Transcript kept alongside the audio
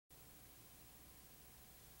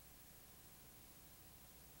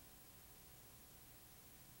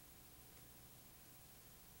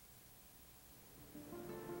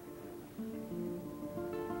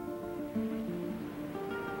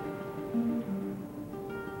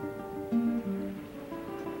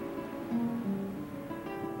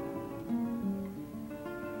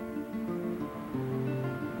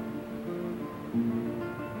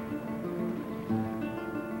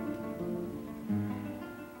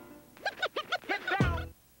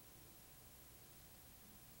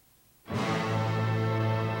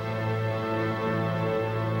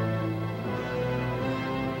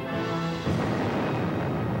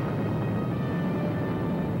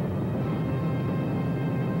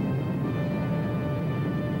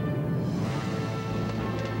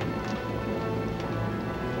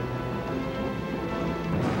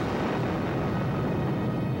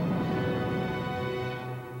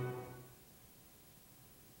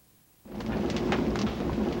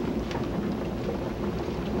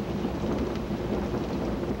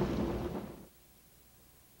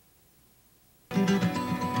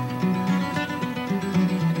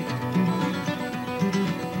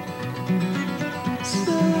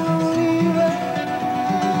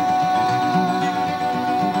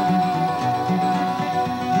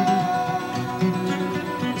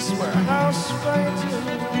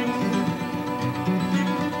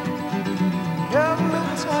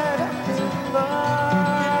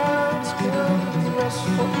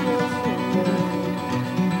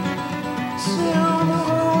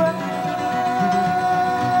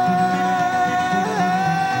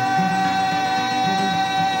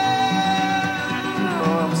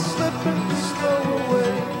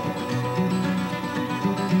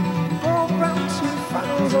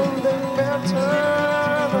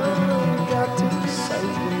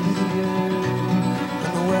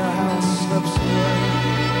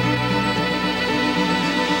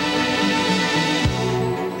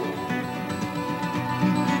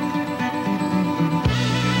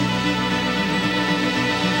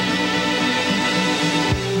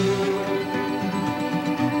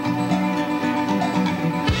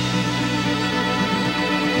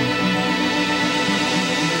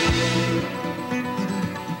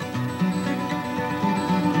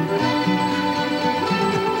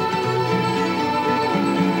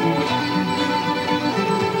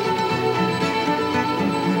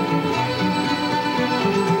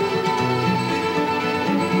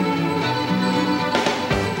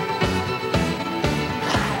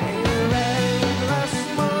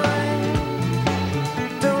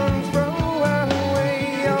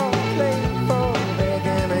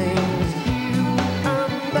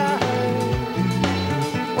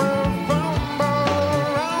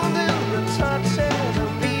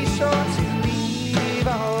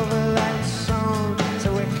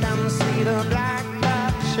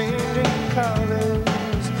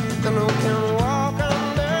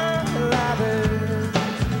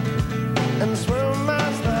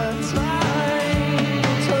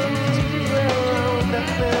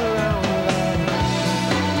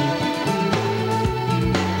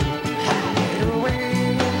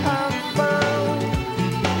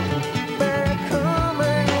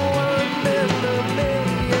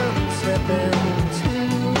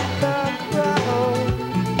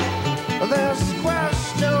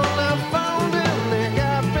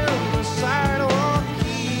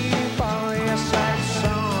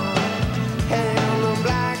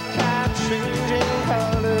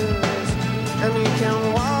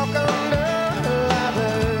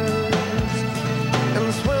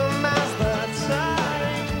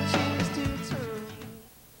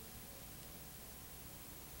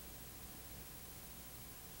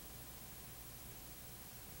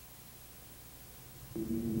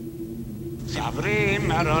Sabrim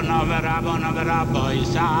merona verabona veraboy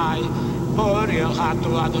sai. Por yo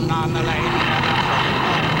hatu adunam lein.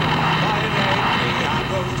 By reiki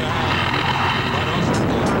agota.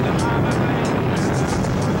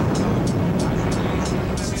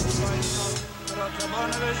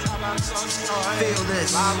 Feel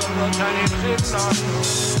this.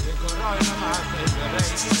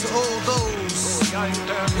 To all those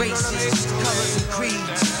races, colors, and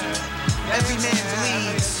creeds, every man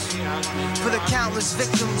bleeds for the countless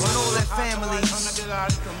victims and all their families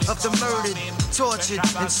of the murdered, tortured,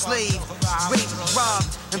 enslaved, raped,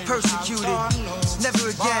 robbed, and persecuted. Never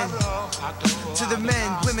again. To the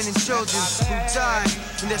men, women, and children who died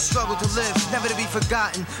in their struggle to live, never to be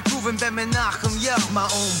forgotten. Proven Ben Menachem, yeah, my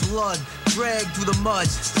own blood. Dragged through the mud,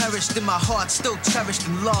 perished in my heart, still cherished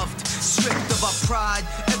and loved. Stripped of our pride,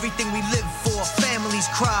 everything we lived for, families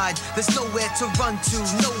cried. There's nowhere to run to,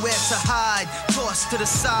 nowhere to hide. Tossed to the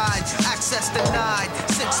side, access denied.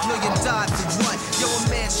 6 million died for what? Yo, a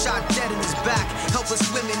man shot dead in his back. Helpless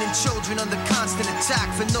women and children under constant attack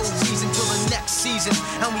for no reason till the next season.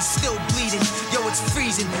 And we still bleeding, yo, it's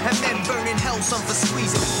freezing. And men burning hell, some for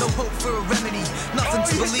squeezing. No hope for a remedy, nothing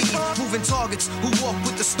to believe. Moving targets who walk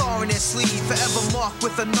with the star in their sleeve. Forever marked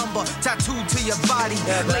with a number tattooed to your body.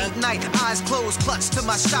 Late night, eyes closed, clutched to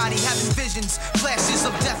my shoddy. Having visions, flashes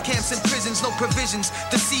of death camps and prisons. No provisions,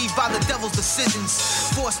 deceived by the devil's decisions.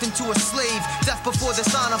 Forced into a slave, death before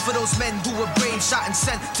dishonor for those men who were brave. Shot and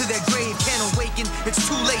sent to their grave, can't awaken. It's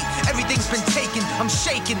too late, everything's been taken. I'm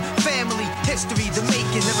shaken, family, history, the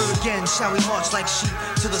making. Never again shall we march like sheep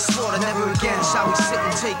to the slaughter. Never again shall we sit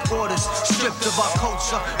and take orders. Stripped of our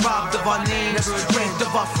culture, robbed of our names, rent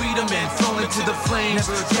of our freedom and thrown into the flames.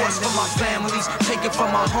 Forced from our families, taken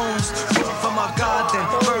from our homes, ripped from our God, then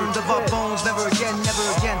burned of our bones. Never again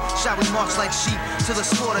shall we march like sheep to the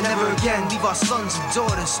slaughter. Never again leave our sons and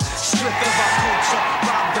daughters stripped of our culture,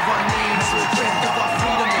 robbed of our names, rent of our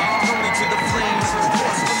freedom and thrown into the flames.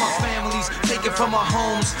 Forced from our families, taken from our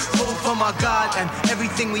homes, pulled from our God and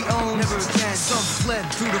everything we own. Never again. Some fled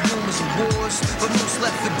through the rumors of wars, but most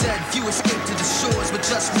left for dead. Few escaped to the shores with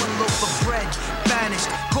just one loaf of bread. Banished,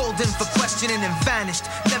 called in for questioning and vanished,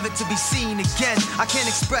 never to be seen again. I can't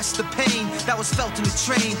express the pain that was felt in the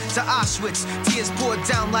train to Auschwitz. Tears poured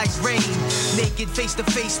down like rain. Naked, face to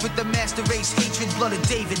face with the master race, hatred, blood of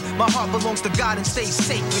David. My heart belongs to God and stays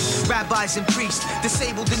sacred. Rabbis and priests,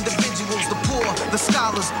 disabled individuals, the poor, the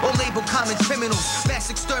scholars, all labeled common criminals.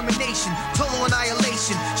 Mass extermination, total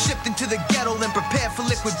annihilation. Shipped into the ghetto and prepared for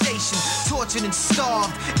liquidation. Tortured and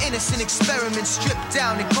starved, innocent experiments stripped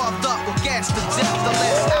down and carved up or gassed to death. The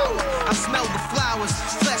last hour, I smelled the flowers.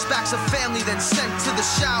 Flashbacks of family then sent to the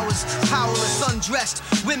showers. Powerless, undressed,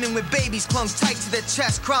 women with babies clung tight to their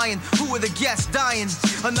chest, crying, who were the guests dying?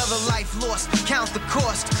 Another life lost, count the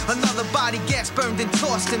cost. Another body gas burned and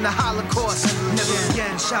tossed in the Holocaust. Never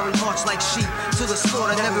again shall we march like sheep to the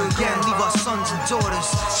slaughter. Never again leave our sons and daughters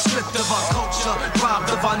stripped of our culture, robbed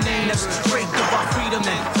of our names, raped of our freedom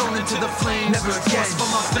and thrown into the flames. Never again from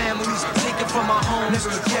our families, taken from our homes.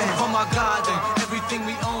 Never again from our God and everything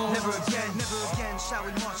we own. Never again shall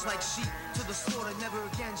we march like sheep to the slaughter. Never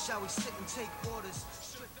again shall we sit and take orders.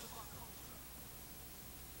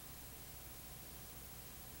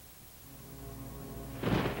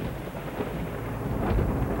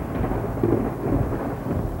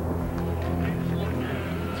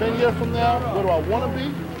 10 years from now, what do I want to be?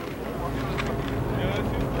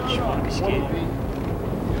 Want to be.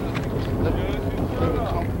 Let me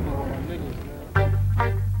come.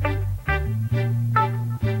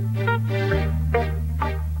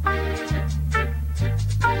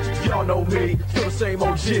 Y'all know me, still the same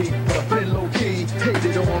OG, but I've been low-key,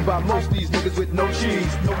 hated on by most of these niggas with no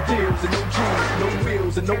cheese, no deals and no G's, no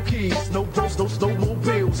wheels and no keys, no boats, no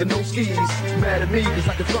snowmobiles and no skis. Mad at me, cause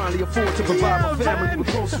I can finally afford to provide my family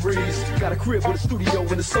with groceries. Got a crib with a studio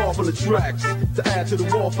and a saw full of tracks, to add to the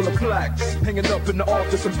wall full of plaques, hanging up in the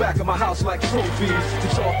office and back of my house like trophies.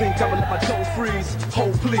 Did y'all think I would let my toe freeze?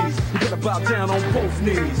 Hold please, you gotta bow down on both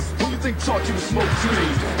knees. Who you think taught you to smoke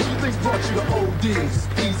trees? Who you think brought you to ODs?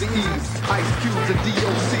 Easy E's, Ice Cubes and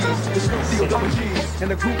DOCs, the Snoop D-O-G-G's,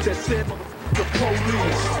 and the group that said the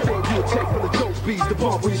police. Word you'll take from the dope beats, the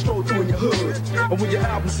bump when you stroll through in your hood. And when your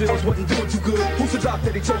album sales wasn't doing too good, who's the doc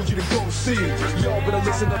that he told you to go see? Y'all better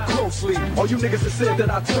listen up closely. All you niggas that said that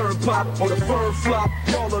I turn pop or the firm flop,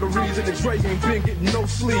 y'all are the reason that Dre ain't been getting no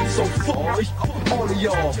sleep. So fuck all of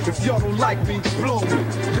y'all. If y'all don't like me, blow me.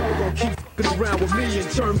 Y'all gon' keep fucking around with me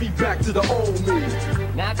and turn me back to the old me.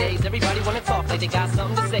 Nowadays, everybody wanna talk like they got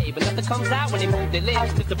something to say, but nothing comes out when they move their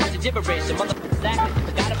lips. Just a bunch of gibberish, and motherfuckers act like they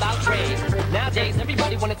forgot about about trade. Nowadays,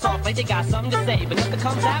 everybody wanna talk like they got something to say, but nothing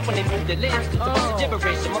comes out when they move their lips. Just a bunch of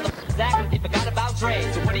gibberish, and motherfuckers act like they forgot about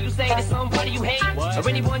trade. So what do you say to somebody you hate? Or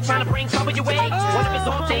anyone trying to bring trouble your way? One of his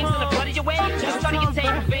own things in the blood of your way? Just study your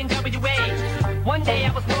tape of NWA. One day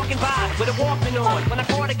I was walking by with a Walkman on when I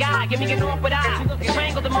caught a guy, give me an awkward eye. I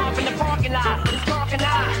strangled him off in the parking lot with his dark and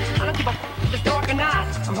eye. I don't give a f if it's dark or not.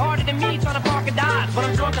 I'm harder than me trying to park a Dodge, but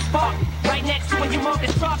I'm drunk as fuck. Right next to a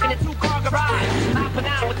humongous truck in a two-car garage. Hopping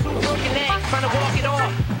out with two broken legs, trying to walk it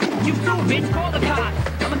off. You too, bitch, call the cops.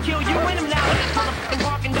 I'ma kill you and him now with this motherfucking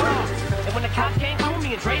barking dog. And when the cops came through,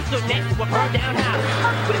 me and Dre stood next to a burned down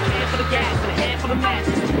house with a can full of gas and a handful of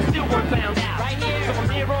matches. Still weren't found out. Right here, so from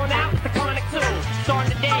here on out, it's the chronic too.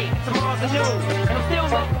 Starting the day, tomorrow's a new. And I'm still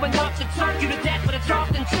local enough to choke you to death with a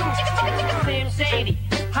Charleston chew. Slim Shady,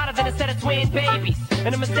 hotter than a set of twin babies.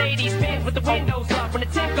 And a Mercedes Benz with the windows up when the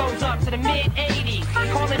tint goes up to the mid-80s.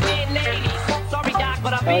 Calling in ladies. Sorry, Doc,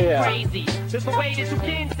 but I've been crazy. There's a way that you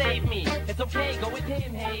can save me. It's okay, go with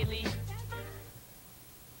him, Haley.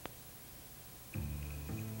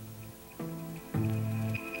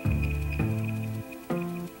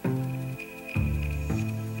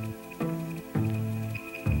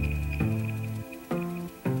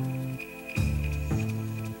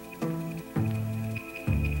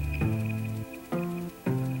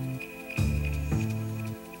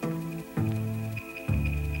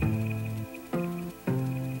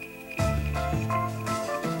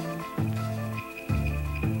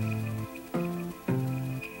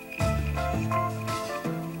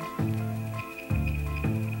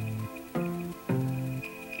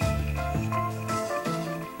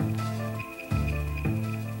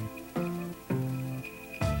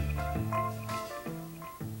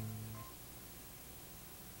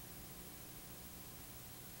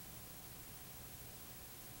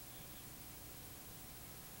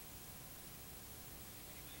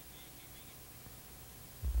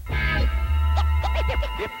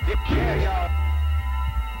 Yeah, y'all.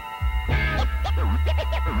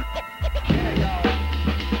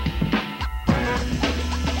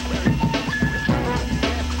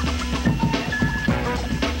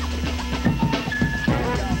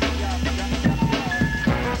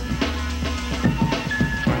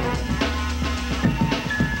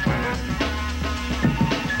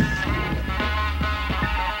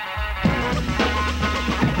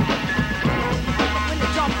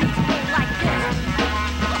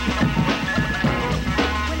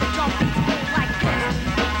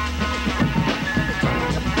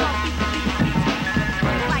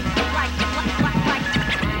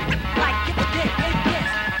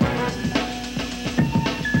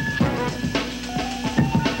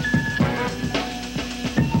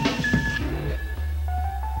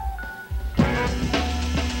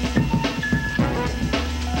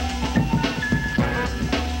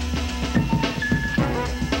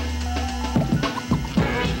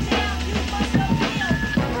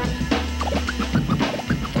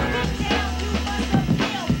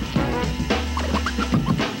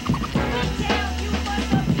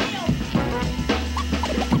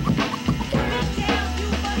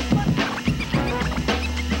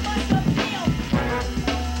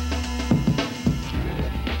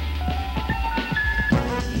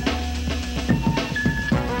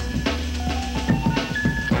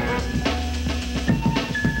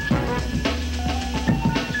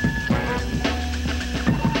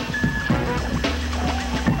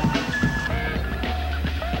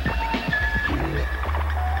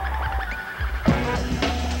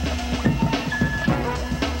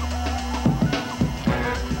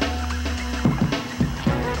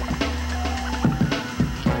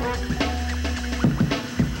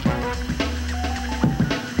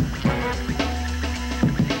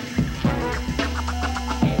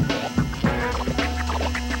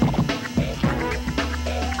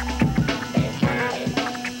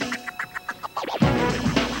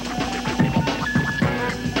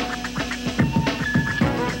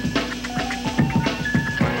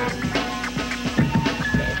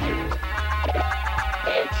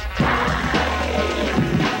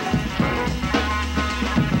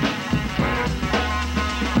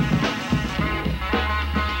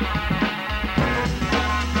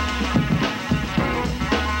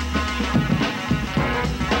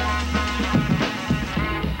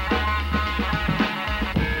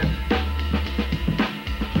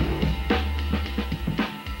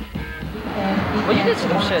 What you did to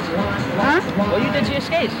them shit? Huh? What you did to your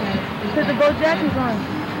skates? Put the gold jackets on.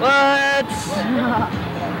 What?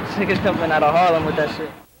 Sick as coming out of Harlem with that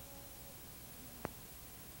shit.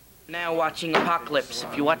 Now watching Apocalypse.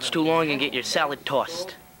 If you watch too long, you get your salad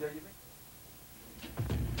tossed.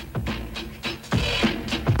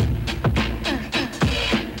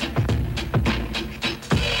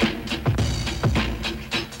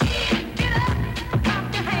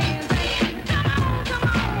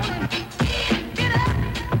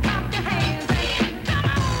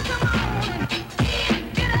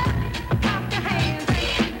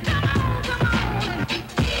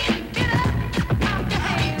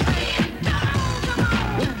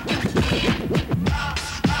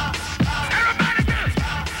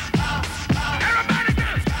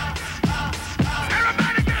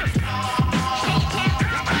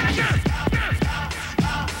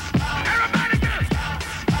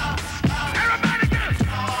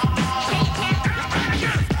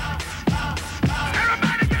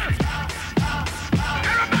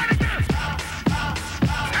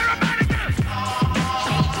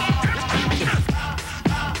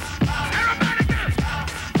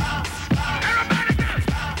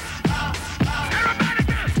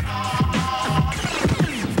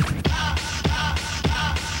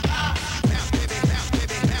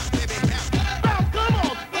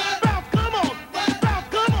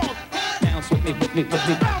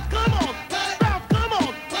 Bounce,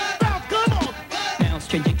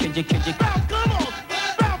 could you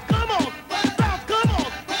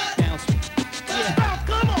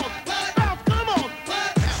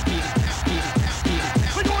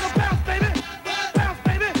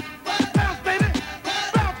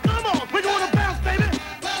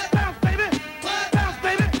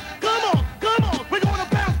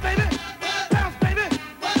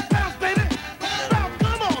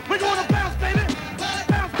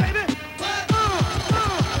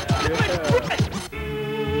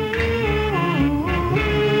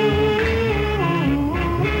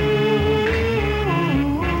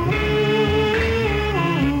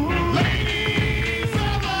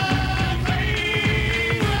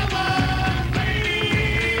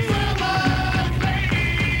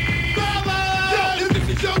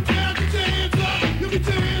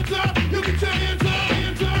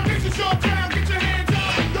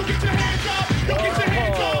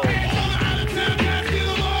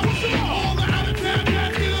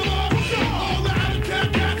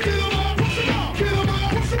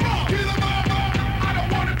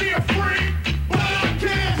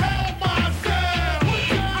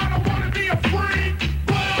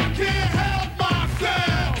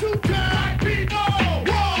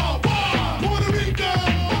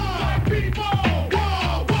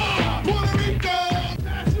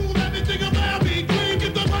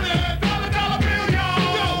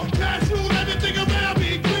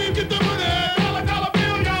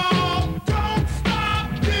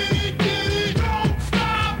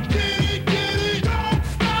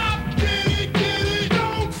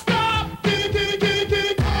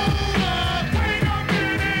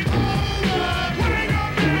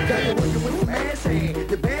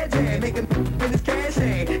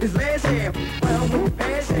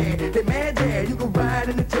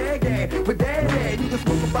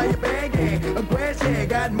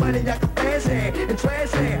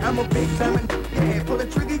I'm a big time yeah, pull a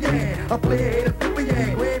trigger, yeah. I play a hater, flipper,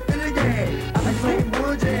 yeah. Red filler, yeah. I like slaying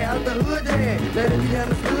wood, yeah. Out the hood, yeah. Let it be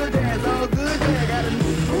understood, yeah. It's all good, yeah. Got a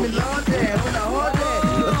new woman, Lord, yeah. On the hard,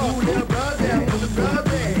 yeah. A fool, yeah, brother, yeah. On the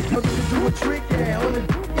brother, yeah. I'm gonna do a trick, yeah. On the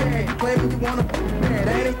yeah. Claim you wanna, yeah.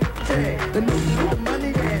 That ain't, yeah. The new with the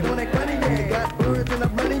money, yeah. On that money, yeah. Got birds and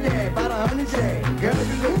I'm running, yeah. About 100, yeah. Girl,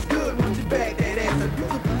 you look good. Want you back that ass up. You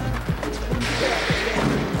look good.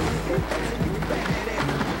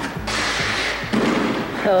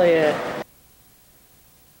 Hell yeah.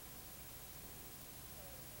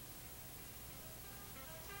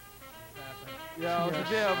 Yo, it's the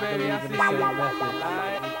deal, baby. I see you.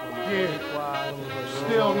 Alright? Yeah.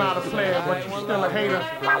 Still not a player, but you still a hater.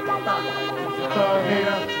 Thug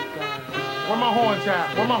hater. Where my horns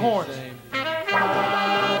at? Where my horns?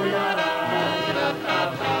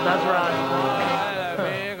 That's right.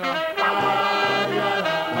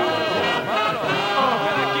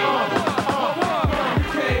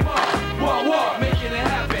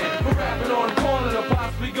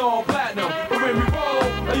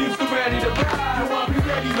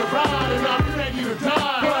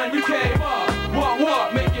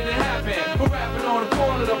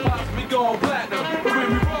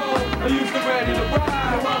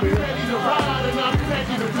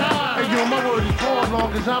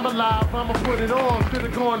 Long as I'm alive, I'ma put it on.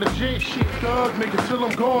 Finna go on the J shit, thug nigga, till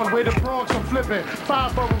I'm gone. Way the Bronx, I'm flipping.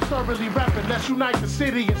 5 boroughs thoroughly rapping. Let's unite the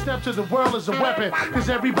city and step to the world as a weapon. Cause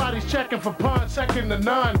everybody's checking for puns, second to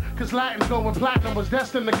none. Cause Latin going platinum was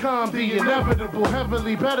destined to come. The inevitable,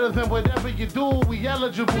 heavily better than whatever you do. We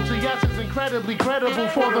eligible to yes, it's incredibly credible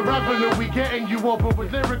for the revenue. We getting you open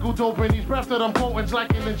with lyrical dope. And these breath that I'm quoting's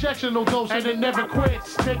like an injectional dose. And it never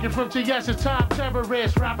quits. Taking from TS's top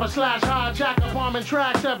terrorist, rapper slash hijacker, bombing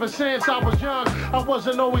tracks ever since I was young. I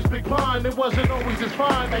wasn't always big pun, it wasn't always as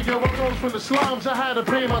fun. Hey yo, I rose from the slums, I had to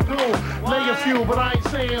pay my due. Lay a few, but I ain't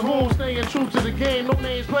saying who. Staying true to the game, no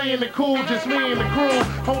names playing it cool. Just me and the crew,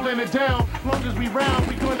 holding it down. Long as we round,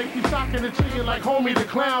 we gonna keep socking it to you like homie the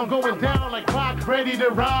clown. Going down like Pac, ready to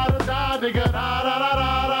ride or die, nigga. Da da da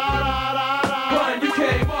da da da da. Run, you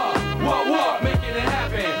came up, what, making it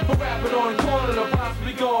happen. For rapping on the corner, the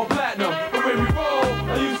possibly going platinum. But when we roll,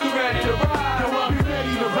 I used to ready to ride.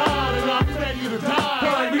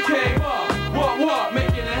 What,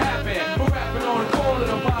 making it happen. For rapping on the corner,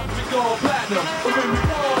 the possibly going platinum. But when we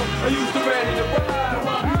roll, I used to ready to ride.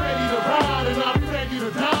 I'll be ready to ride and I'll be ready to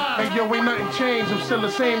die. Hey yo, ain't nothing Nothing changed, I'm still the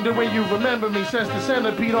same the way you remember me. Since the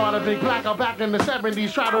centipede ought to be black out back in the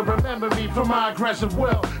 70s. Try to remember me for my aggressive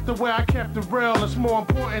will. The way I kept it real is more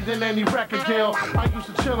important than any record deal. I used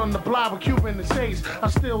to chill on the block with Cuban estates. I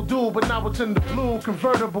still do, but now it's in the blue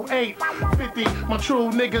convertible 850. My true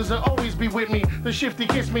niggas will always be with me. The shifty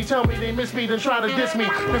kiss me, tell me they miss me, then try to diss me.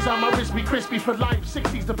 Cause I'm a wrist be crispy for life,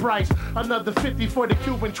 60's the price. Another 50 for the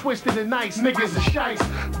Cuban twisted and nice. Niggas is shice,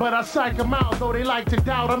 but I psych them out, though they like to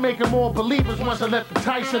doubt. I make them more believers once I let the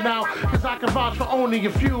Tyson out. Cause I can vouch for only a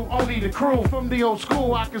few, only the crew. From the old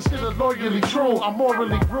school, I consider loyally true. I'm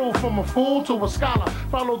morally grew from a fool to a scholar.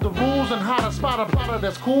 Follow the rules and how to spot a plotter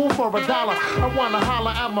that's cool for $1. I wanna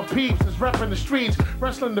holler at my peeps, that's repping the streets.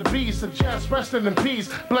 Wrestling the beast, suggest resting in peace.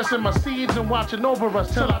 Blessing my seeds and watching over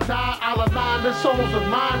us till I die. I'll align the souls of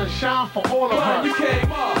mine and shine for all of us. You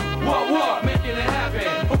came up, what, making it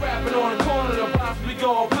happen. For rapping on the corner, the possibly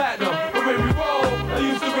going platinum. But when we roll, I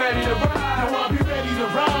used to ready to ride. Now I'll be ready to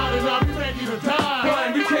ride and I'll be ready to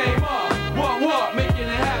die. When you came up, what, making it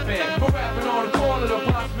happen. For rapping on the corner, the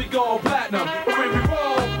possibly going platinum. But when we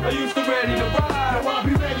roll, I used to ready to ride. Now I'll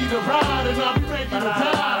be ready to ride and I'll be ready to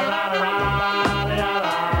die.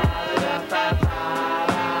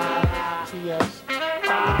 Yes.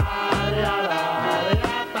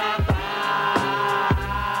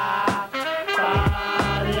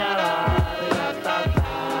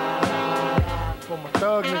 For my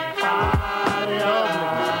thug niggas.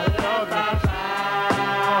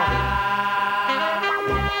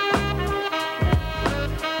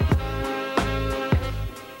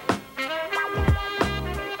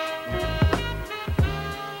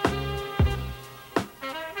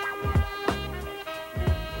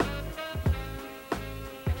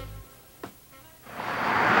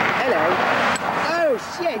 Oh,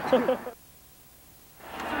 shit.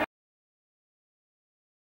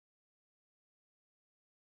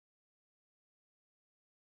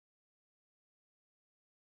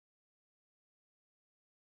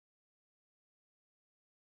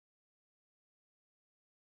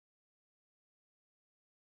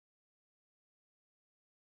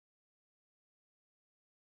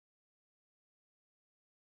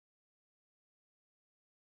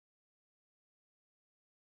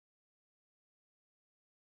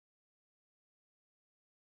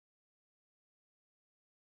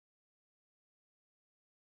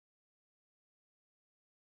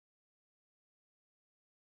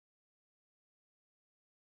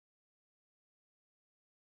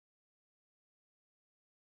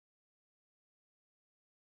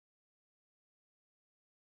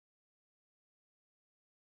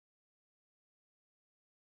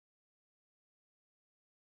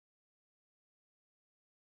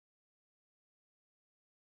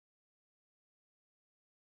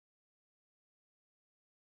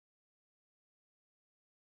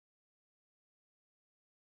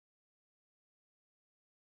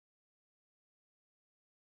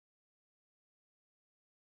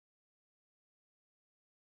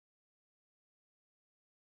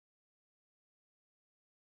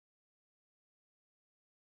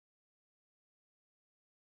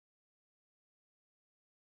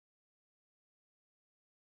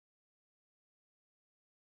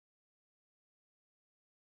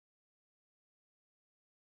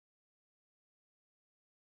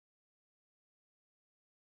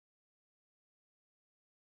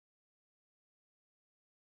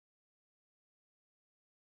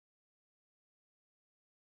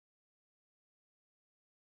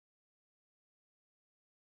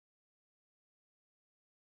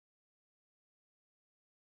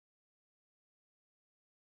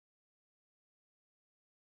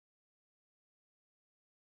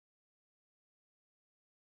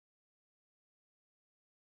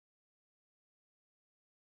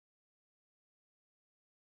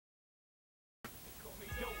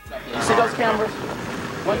 You see those cameras?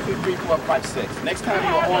 1, 2, 3, 4, 5, 6. Next time you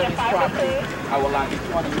are on this property, I will lock each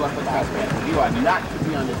one of you up with the husband. You are not to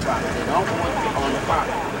be on this property. They don't want you on the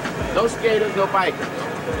property. No skaters, no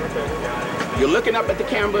bikers. You're looking up at the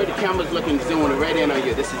camera's looking, zooming right in on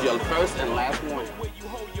you. This is your first and last warning.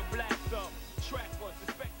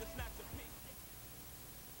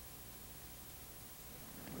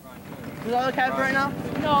 Is all okay right now?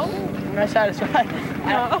 No. I'm not satisfied.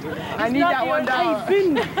 No. I need that $1.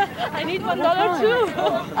 I need $1 too.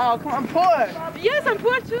 Oh, come on, I'm poor. Yes, I'm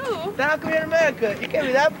poor too. Then how come you're in America? You can't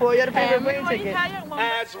be that poor. You had to pay for a plane ticket.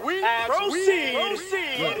 As we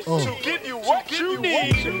proceed to give you what you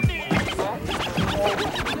need.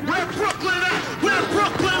 Where Brooklyn at? Where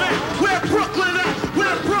Brooklyn at? Where Brooklyn at?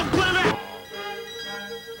 Where Brooklyn at?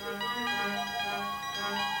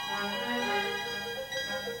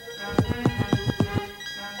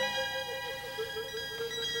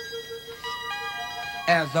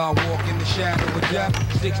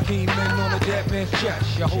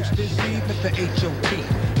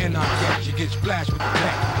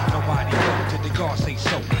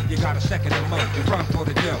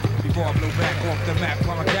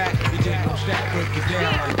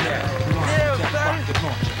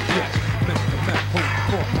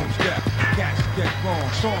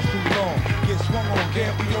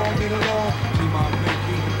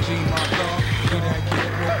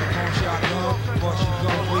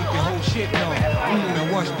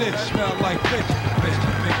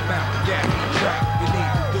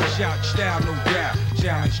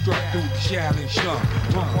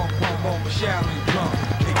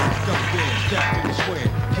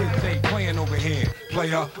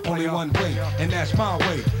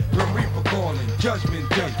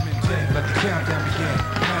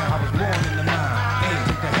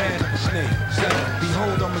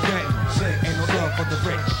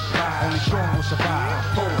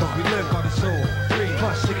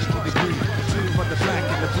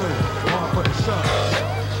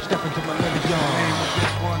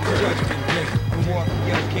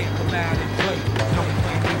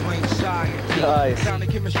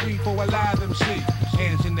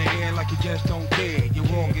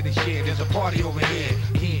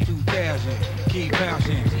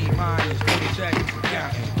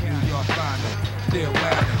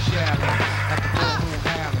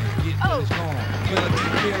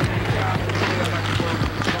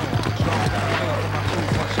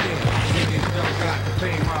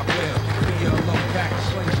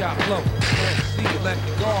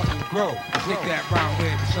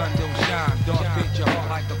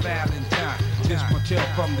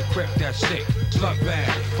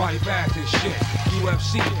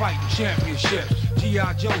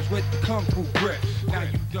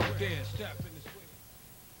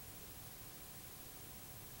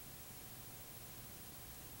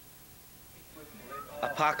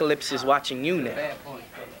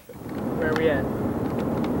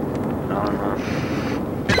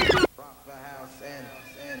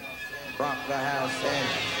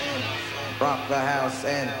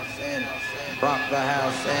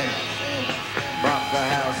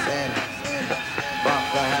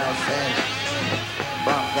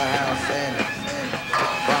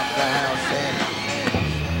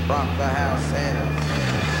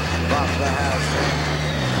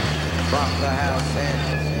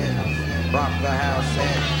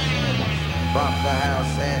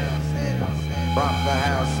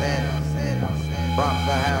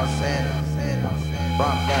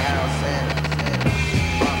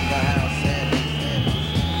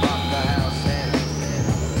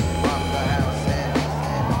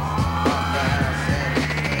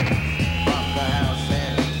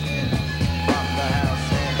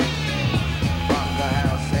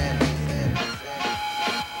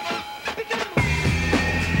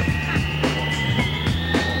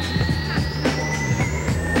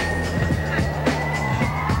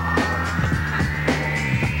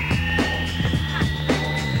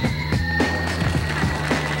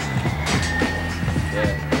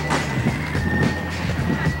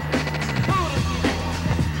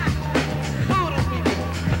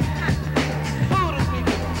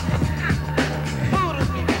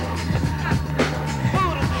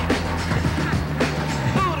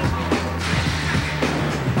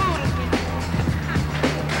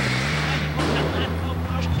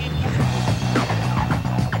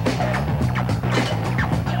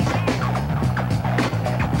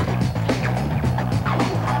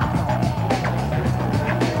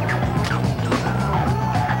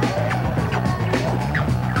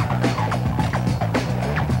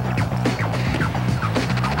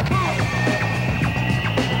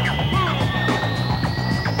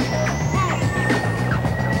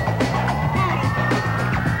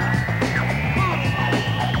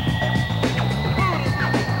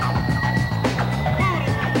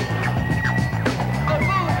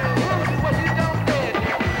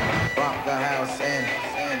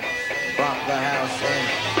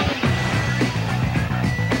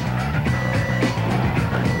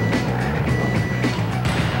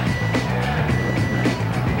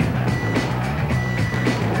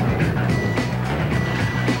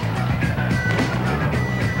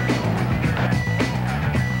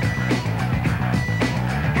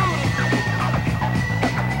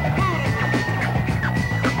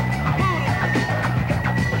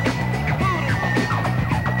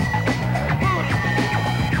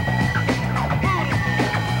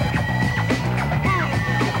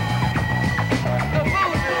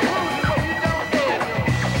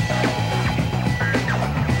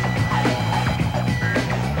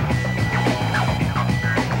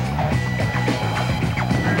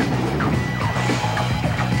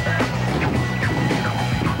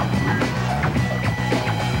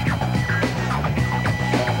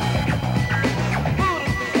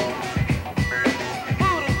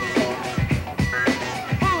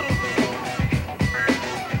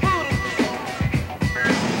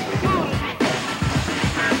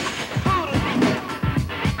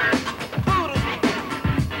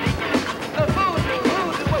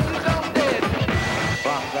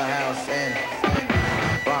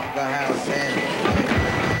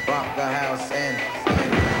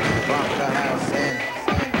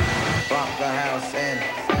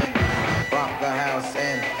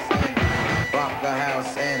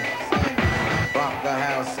 house in. Rock the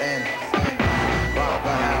house in. Rock the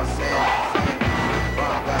house in.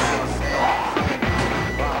 Rock the house in.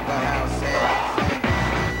 Rock the house in.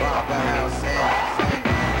 Rock the house in.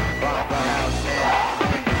 Rock the house in.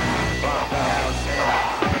 Rock the house in.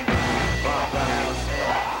 Rock the house in.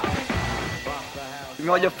 Mi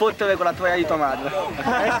voglio fottere con la toia di tua madre.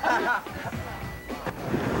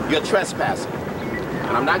 You're trespassing.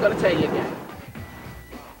 And I'm not going to tell you again.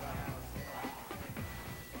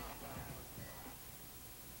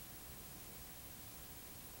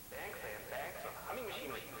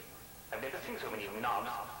 I've never seen so many knobs.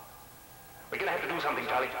 We're gonna have to do something,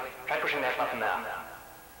 Charlie. Try pushing that button there.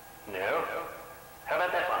 No? How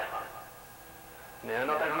about that one? No,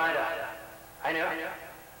 not that one either. I know.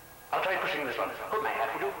 I'll try pushing this one. Hold my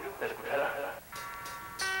hat, will you? There's a good fella.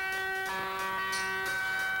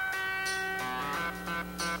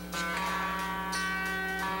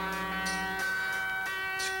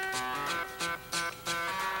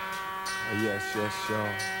 Yes, yes, y'all.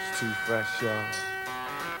 It's too fresh, y'all.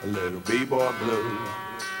 A little b-boy blue.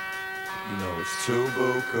 You know it's too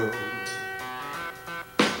buku.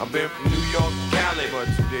 I've been from New York to Cali, but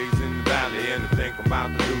 2 days in the valley, and I think I'm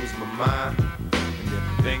about to lose my mind. And if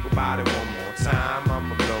I think about it one more time,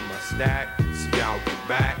 I'ma blow my stack. So y'all get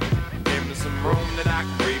back. Give me some room that I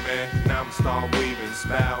can breathe in. Now I'm start weaving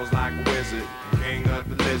spells like a wizard, king of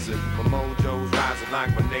the lizard. My mojo's rising like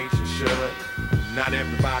my nature should. Not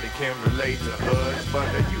everybody can relate to hoods,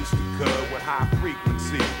 but they used to could with high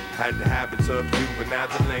frequency. Had the habits of juvenile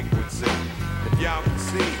delinquency. If y'all can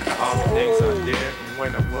see all the things I did from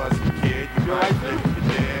when I was a kid, you might think you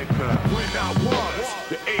did. Cause when I was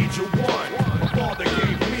the age of 1, my father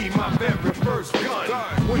gave me my very first gun.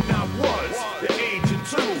 When I was the age of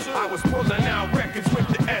 2, I was pulling out records with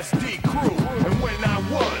the SD crew. And when I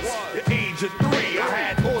was the age of 3, I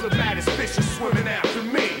had all the baddest fishes swimming after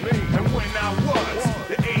me. And when I was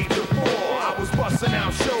the age of 4, I was busting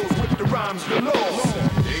out shows with the rhymes galore.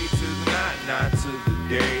 Day to the night, night to the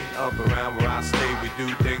day. Up around where I stay, we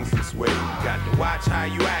do things this way. Got to watch how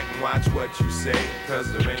you act and watch what you say.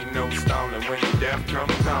 Cause there ain't no stalling when your death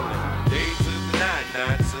comes calling. Day to the night,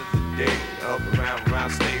 night to the day. Up around where I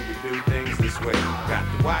stay, we do things this way. Got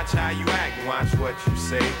to watch how you act and watch what you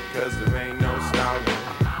say. Cause there ain't no stalling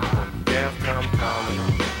when your death comes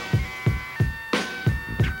calling.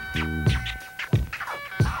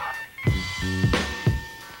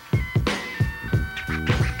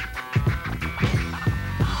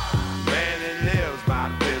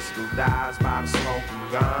 Dies by the smoking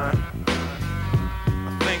gun.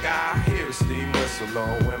 I think I hear a steam whistle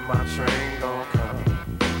on when my train gon' come.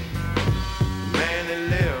 The man that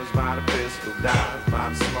lives by the pistol dies by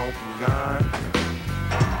the smoking gun.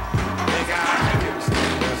 I think I hear a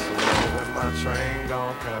steam whistle on when my train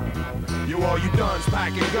gon' come. You all you done's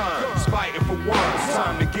packing guns, fighting for once.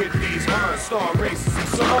 Time to get these guns, start racing some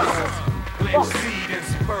sons. Plant seed and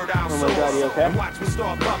some fertile soil. Okay? And watch me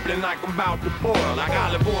start bubbling like I'm about to boil. Like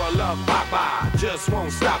olive oil up Popeye, just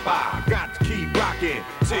won't stop. I got to keep rocking,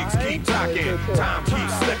 ticks keep talking, time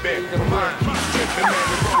keeps slipping, my mind keeps tripping, man.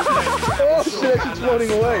 Oh shit, it's floating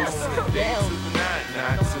away. Day to the night,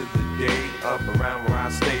 night to the day. Up around where I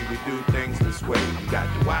stay, we do things this way. You got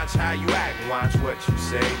to watch how you act and watch what you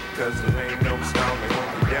say. Cause there ain't no stalling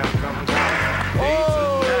when the death comes down. Day to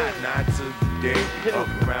the night, night to the day. Up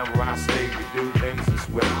around where I stay, we do things this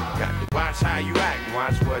way. Got to watch how you act and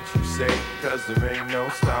watch what you say. Cause there ain't no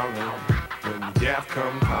stalling when the death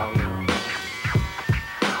come calling.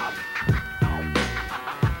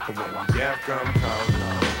 When the death come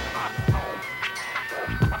calling.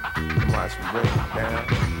 Watch me break it down.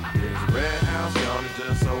 There's a red house yonder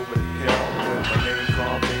just over the hill with my name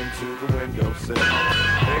carved into the windowsill.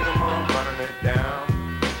 Think I'm on running it down.